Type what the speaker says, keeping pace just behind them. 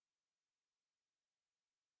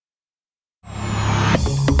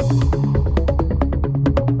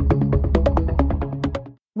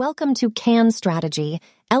Welcome to Can Strategy,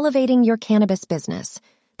 Elevating Your Cannabis Business,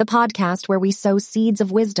 the podcast where we sow seeds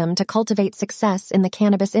of wisdom to cultivate success in the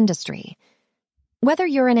cannabis industry. Whether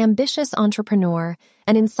you're an ambitious entrepreneur,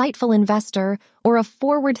 an insightful investor, or a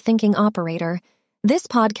forward-thinking operator, this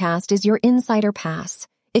podcast is your insider pass,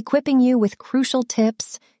 equipping you with crucial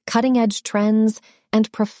tips, cutting-edge trends,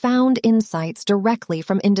 and profound insights directly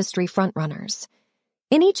from industry frontrunners.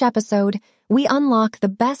 In each episode, we unlock the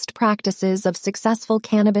best practices of successful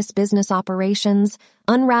cannabis business operations,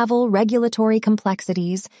 unravel regulatory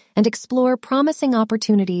complexities, and explore promising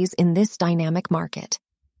opportunities in this dynamic market.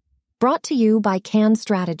 Brought to you by Can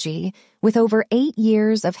Strategy, with over 8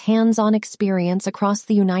 years of hands-on experience across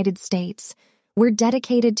the United States, we're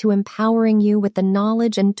dedicated to empowering you with the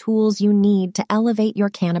knowledge and tools you need to elevate your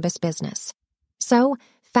cannabis business. So,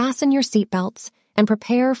 fasten your seatbelts and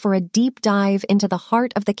prepare for a deep dive into the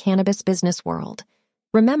heart of the cannabis business world.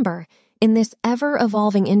 Remember, in this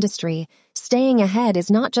ever-evolving industry, staying ahead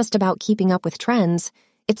is not just about keeping up with trends,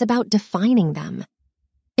 it's about defining them.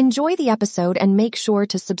 Enjoy the episode and make sure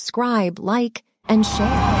to subscribe, like, and share.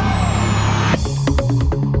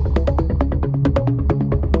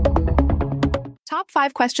 Top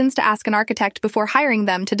 5 questions to ask an architect before hiring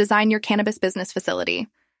them to design your cannabis business facility.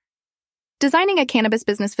 Designing a cannabis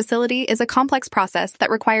business facility is a complex process that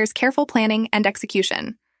requires careful planning and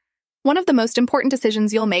execution. One of the most important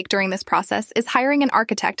decisions you'll make during this process is hiring an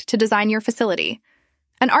architect to design your facility.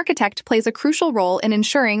 An architect plays a crucial role in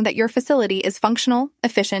ensuring that your facility is functional,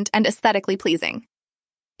 efficient, and aesthetically pleasing.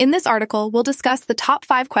 In this article, we'll discuss the top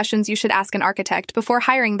 5 questions you should ask an architect before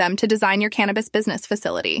hiring them to design your cannabis business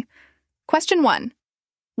facility. Question 1.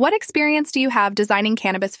 What experience do you have designing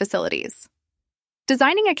cannabis facilities?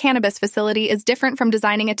 Designing a cannabis facility is different from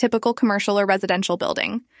designing a typical commercial or residential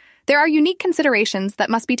building. There are unique considerations that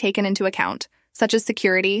must be taken into account, such as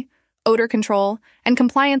security, odor control, and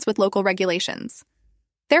compliance with local regulations.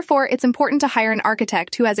 Therefore, it's important to hire an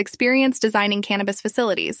architect who has experience designing cannabis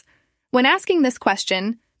facilities. When asking this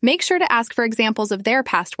question, make sure to ask for examples of their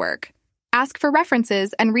past work. Ask for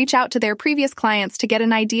references and reach out to their previous clients to get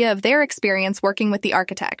an idea of their experience working with the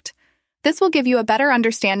architect. This will give you a better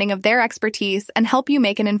understanding of their expertise and help you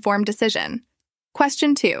make an informed decision.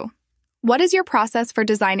 Question 2. What is your process for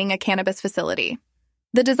designing a cannabis facility?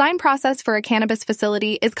 The design process for a cannabis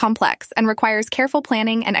facility is complex and requires careful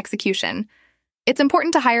planning and execution. It's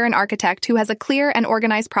important to hire an architect who has a clear and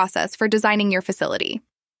organized process for designing your facility.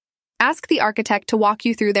 Ask the architect to walk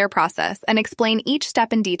you through their process and explain each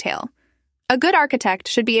step in detail. A good architect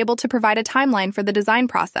should be able to provide a timeline for the design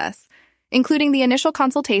process, including the initial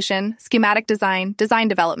consultation, schematic design, design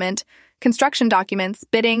development, construction documents,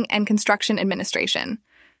 bidding, and construction administration.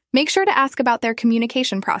 Make sure to ask about their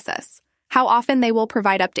communication process, how often they will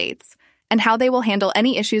provide updates, and how they will handle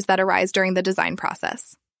any issues that arise during the design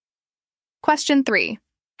process. Question 3.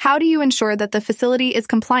 How do you ensure that the facility is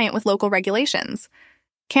compliant with local regulations?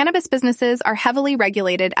 Cannabis businesses are heavily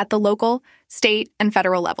regulated at the local, state, and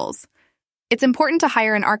federal levels. It's important to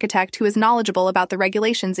hire an architect who is knowledgeable about the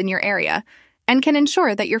regulations in your area and can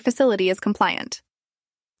ensure that your facility is compliant.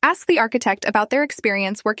 Ask the architect about their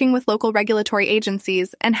experience working with local regulatory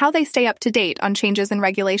agencies and how they stay up to date on changes in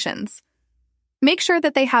regulations. Make sure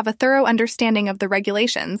that they have a thorough understanding of the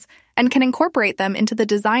regulations and can incorporate them into the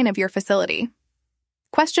design of your facility.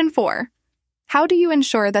 Question 4. How do you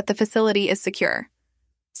ensure that the facility is secure?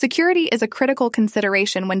 Security is a critical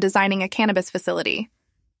consideration when designing a cannabis facility.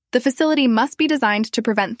 The facility must be designed to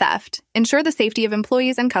prevent theft, ensure the safety of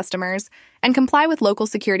employees and customers, and comply with local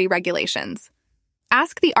security regulations.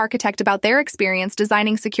 Ask the architect about their experience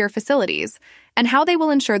designing secure facilities and how they will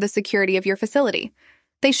ensure the security of your facility.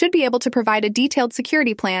 They should be able to provide a detailed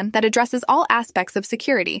security plan that addresses all aspects of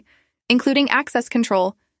security, including access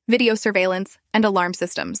control, video surveillance, and alarm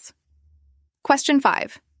systems. Question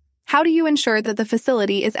 5. How do you ensure that the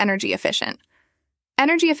facility is energy efficient?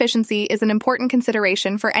 Energy efficiency is an important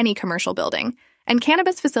consideration for any commercial building, and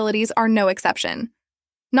cannabis facilities are no exception.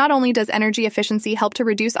 Not only does energy efficiency help to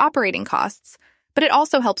reduce operating costs, but it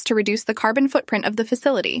also helps to reduce the carbon footprint of the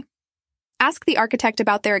facility. Ask the architect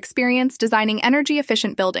about their experience designing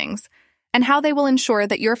energy-efficient buildings and how they will ensure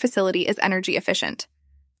that your facility is energy efficient.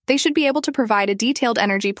 They should be able to provide a detailed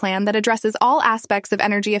energy plan that addresses all aspects of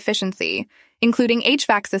energy efficiency, including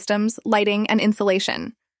HVAC systems, lighting, and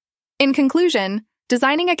insulation. In conclusion,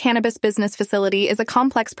 designing a cannabis business facility is a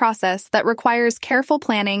complex process that requires careful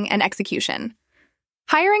planning and execution.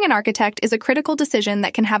 Hiring an architect is a critical decision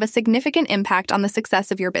that can have a significant impact on the success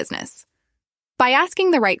of your business. By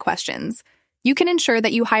asking the right questions, you can ensure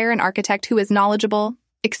that you hire an architect who is knowledgeable,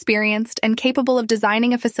 experienced, and capable of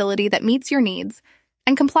designing a facility that meets your needs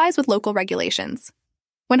and complies with local regulations.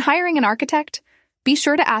 When hiring an architect, be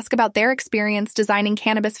sure to ask about their experience designing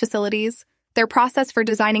cannabis facilities, their process for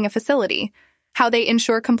designing a facility, how they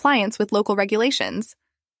ensure compliance with local regulations,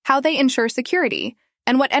 how they ensure security,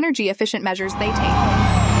 and what energy-efficient measures they take.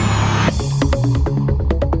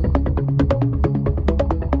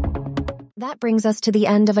 That brings us to the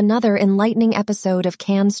end of another enlightening episode of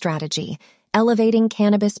Can Strategy, Elevating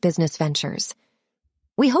Cannabis Business Ventures.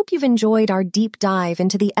 We hope you've enjoyed our deep dive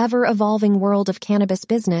into the ever-evolving world of cannabis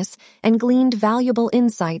business and gleaned valuable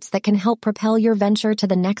insights that can help propel your venture to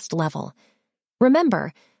the next level.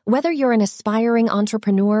 Remember, whether you're an aspiring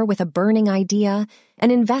entrepreneur with a burning idea,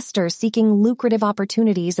 an investor seeking lucrative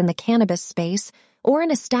opportunities in the cannabis space, or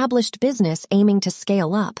an established business aiming to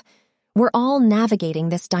scale up, we're all navigating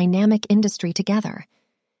this dynamic industry together.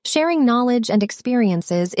 Sharing knowledge and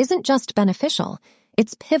experiences isn't just beneficial,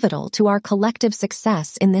 it's pivotal to our collective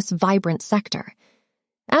success in this vibrant sector.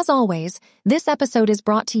 As always, this episode is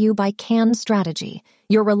brought to you by Can Strategy,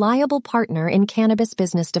 your reliable partner in cannabis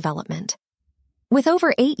business development. With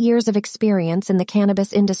over 8 years of experience in the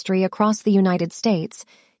cannabis industry across the United States,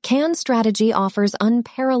 Can Strategy offers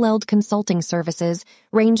unparalleled consulting services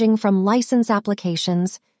ranging from license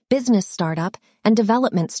applications, business startup, and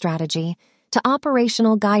development strategy, to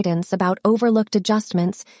operational guidance about overlooked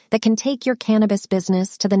adjustments that can take your cannabis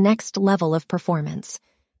business to the next level of performance.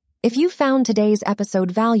 If you found today's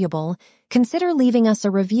episode valuable, consider leaving us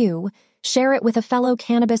a review, share it with a fellow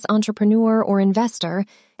cannabis entrepreneur or investor,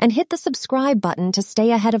 and hit the subscribe button to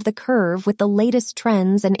stay ahead of the curve with the latest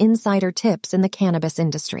trends and insider tips in the cannabis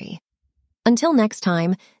industry. Until next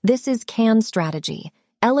time, this is Can Strategy,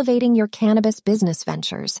 elevating your cannabis business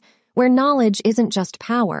ventures, where knowledge isn't just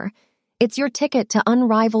power, it's your ticket to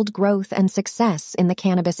unrivaled growth and success in the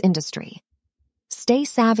cannabis industry. Stay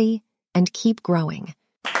savvy and keep growing.